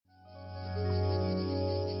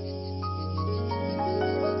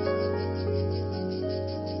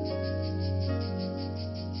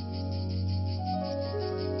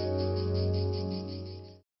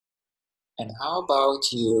And how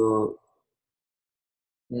about you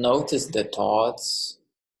notice the thoughts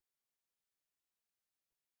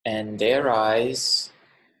and their rise,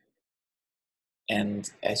 and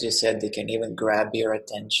as you said, they can even grab your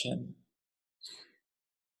attention.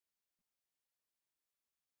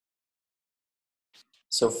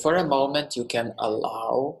 So for a moment, you can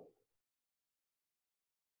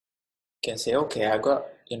say, okay, I got,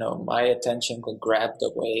 my attention got grabbed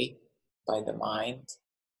away by the mind.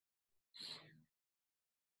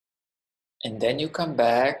 And then you come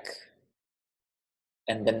back,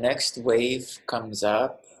 and the next wave comes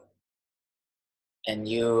up, and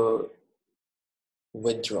you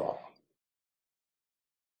withdraw.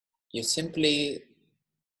 You simply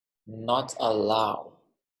not allow.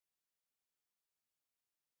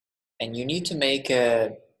 And you need to make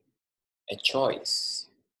a choice.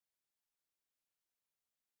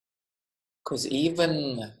 Because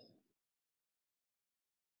even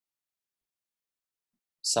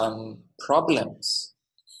some problems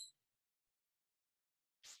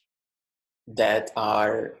that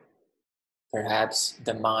are perhaps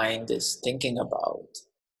the mind is thinking about,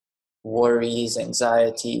 worries,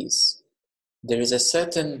 anxieties, there is a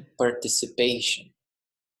certain participation.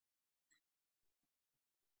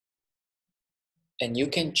 And you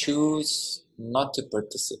can choose not to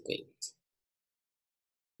participate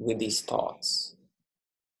with these thoughts.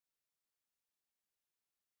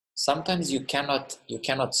 Sometimes you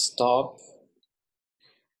cannot stop,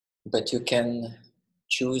 but you can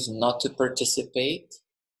choose not to participate,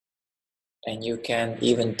 and you can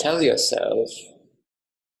even tell yourself,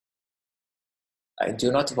 I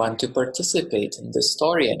do not want to participate in this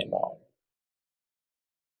story anymore.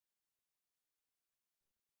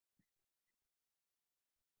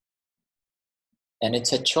 And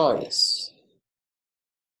it's a choice.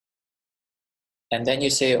 And then you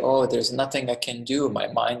say, oh, there's nothing I can do. My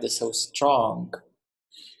mind is so strong.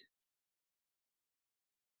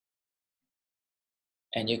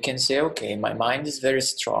 And you can say, okay, my mind is very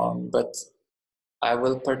strong, but I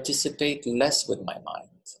will participate less with my mind.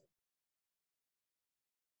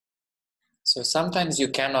 So sometimes you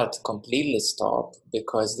cannot completely stop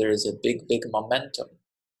because there is a big, big momentum.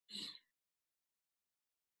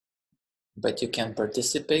 But you can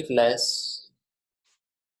participate less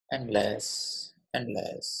and less and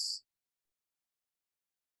less.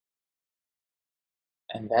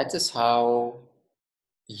 And that is how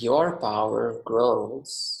your power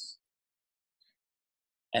grows,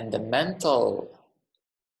 and the mental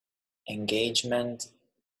engagement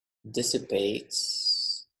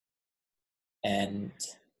dissipates and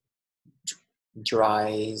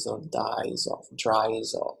dries or dies off,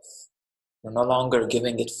 dries off. You're no longer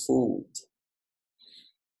giving it food.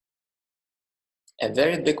 A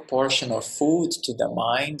very big portion of food to the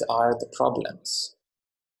mind are the problems,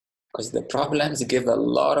 because the problems give a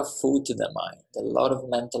lot of food to the mind. A lot of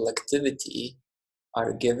mental activity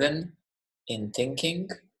are given in thinking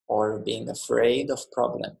or being afraid of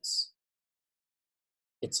problems.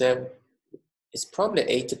 It's probably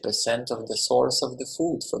 80% of the source of the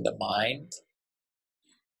food for the mind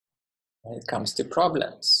when it comes to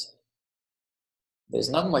problems.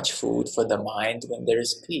 There's not much food for the mind when there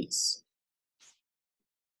is peace.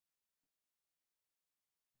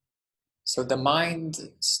 So the mind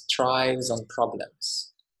strives on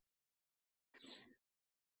problems.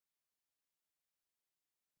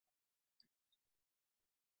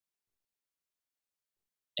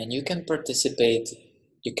 And you can participate,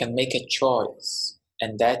 you can make a choice,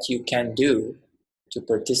 and that you can do to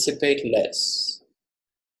participate less.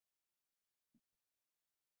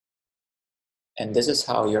 And this is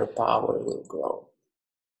how your power will grow.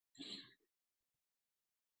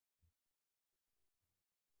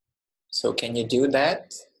 So can you do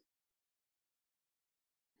that?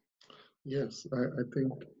 Yes, I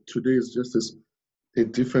think today is just a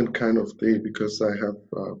different kind of day because I have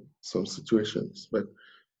some situations, but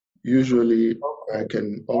usually I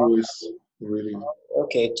can always really...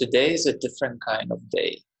 Okay, today is a different kind of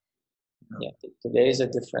day. Yeah, today is a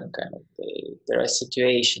different kind of day. There are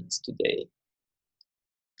situations today.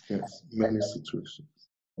 Yes, many situations.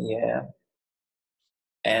 Yeah.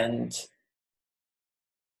 And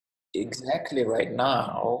exactly right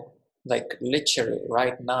now, like literally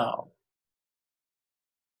right now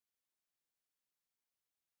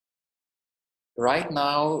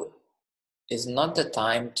is not the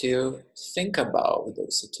time to think about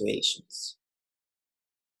those situations.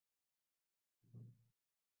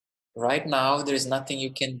 Right now, there's nothing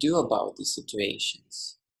you can do about these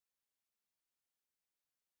situations.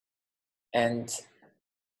 And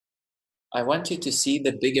I want you to see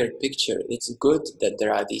the bigger picture. It's good that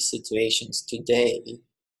there are these situations today,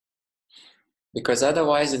 because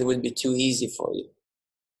otherwise it would be too easy for you.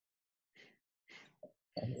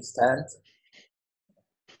 Understand?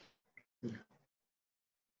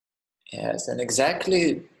 Yes, and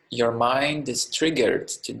exactly your mind is triggered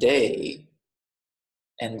today,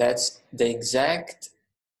 and that's the exact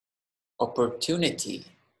opportunity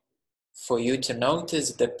for you to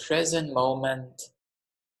notice the present moment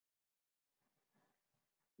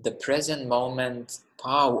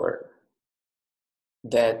power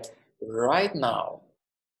that right now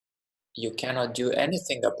you cannot do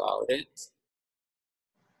anything about it,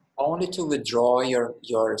 only to withdraw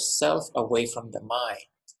yourself away from the mind.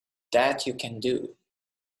 That you can do.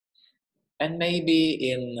 And maybe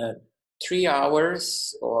in 3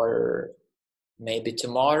 hours or maybe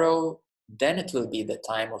tomorrow, then it will be the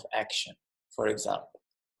time of action, for example.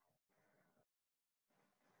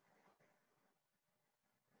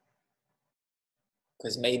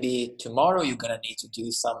 Because maybe tomorrow you're going to need to do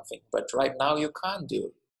something, but right now you can't do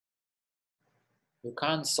it. You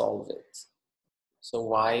can't solve it. So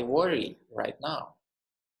why worry right now?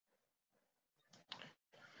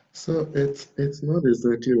 So it's not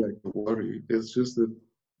exactly like a worry. It's just that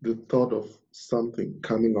the thought of something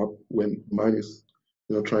coming up when mine is,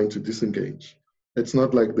 trying to disengage. It's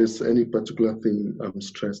not like there's any particular thing I'm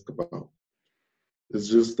stressed about. It's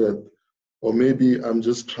just that, or maybe I'm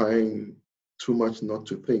just trying too much not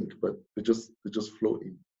to think, but they just flow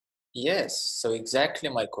in. Yes, so exactly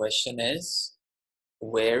my question is,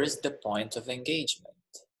 where is the point of engagement?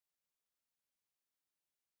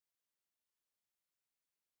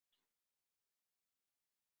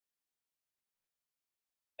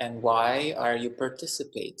 And why are you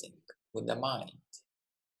participating with the mind?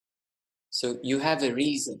 So you have a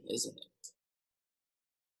reason, isn't it?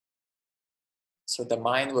 So the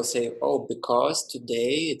mind will say, oh, because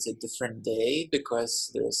today it's a different day, because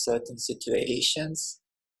there are certain situations,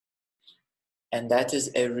 and that is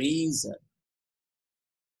a reason.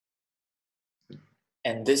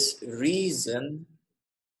 And this reason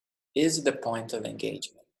is the point of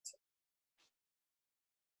engagement.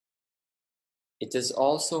 It is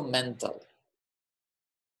also mental.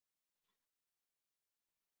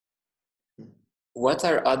 What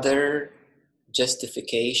are other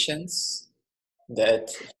justifications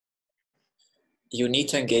that you need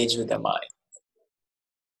to engage with the mind?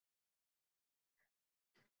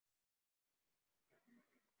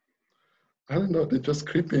 I don't know, they just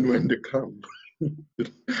creep in when they come.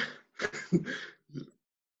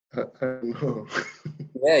 I don't know.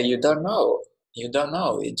 Yeah, you don't know. You don't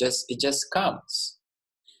know. It just comes.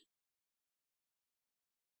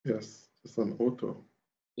 Yes, it's an auto.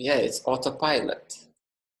 Yeah, it's autopilot.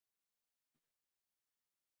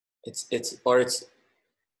 It's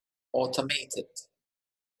automated.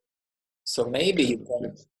 So maybe you Kind of,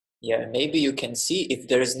 can, yes. yeah, maybe you can see if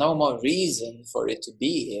there is no more reason for it to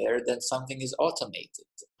be here, then something is automated.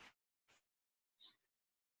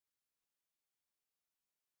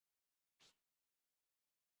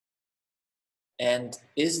 And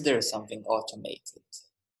is there something automated?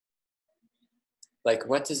 Like,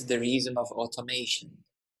 what is the reason of automation?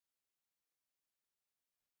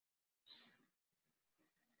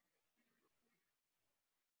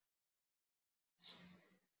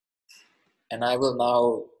 And I will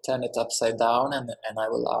now turn it upside down and I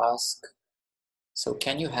will ask, so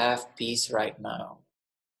can you have peace right now?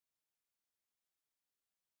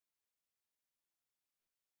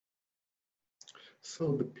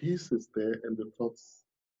 So the peace is there and the thoughts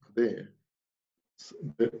are there. So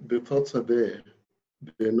the thoughts are there.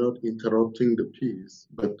 They're not interrupting the peace,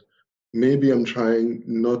 but maybe I'm trying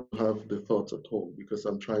not to have the thoughts at all because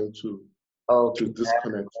I'm trying to Okay,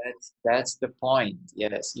 disconnect. that's the point.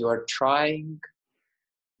 Yes, you are trying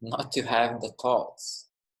not to have the thoughts.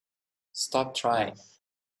 Stop trying. Yes.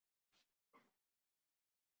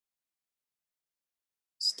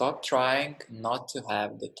 Stop trying not to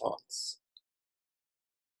have the thoughts.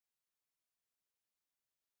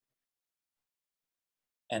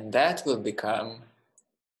 And that will become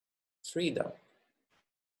freedom.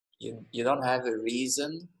 You don't have a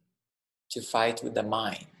reason to fight with the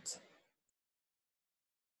mind.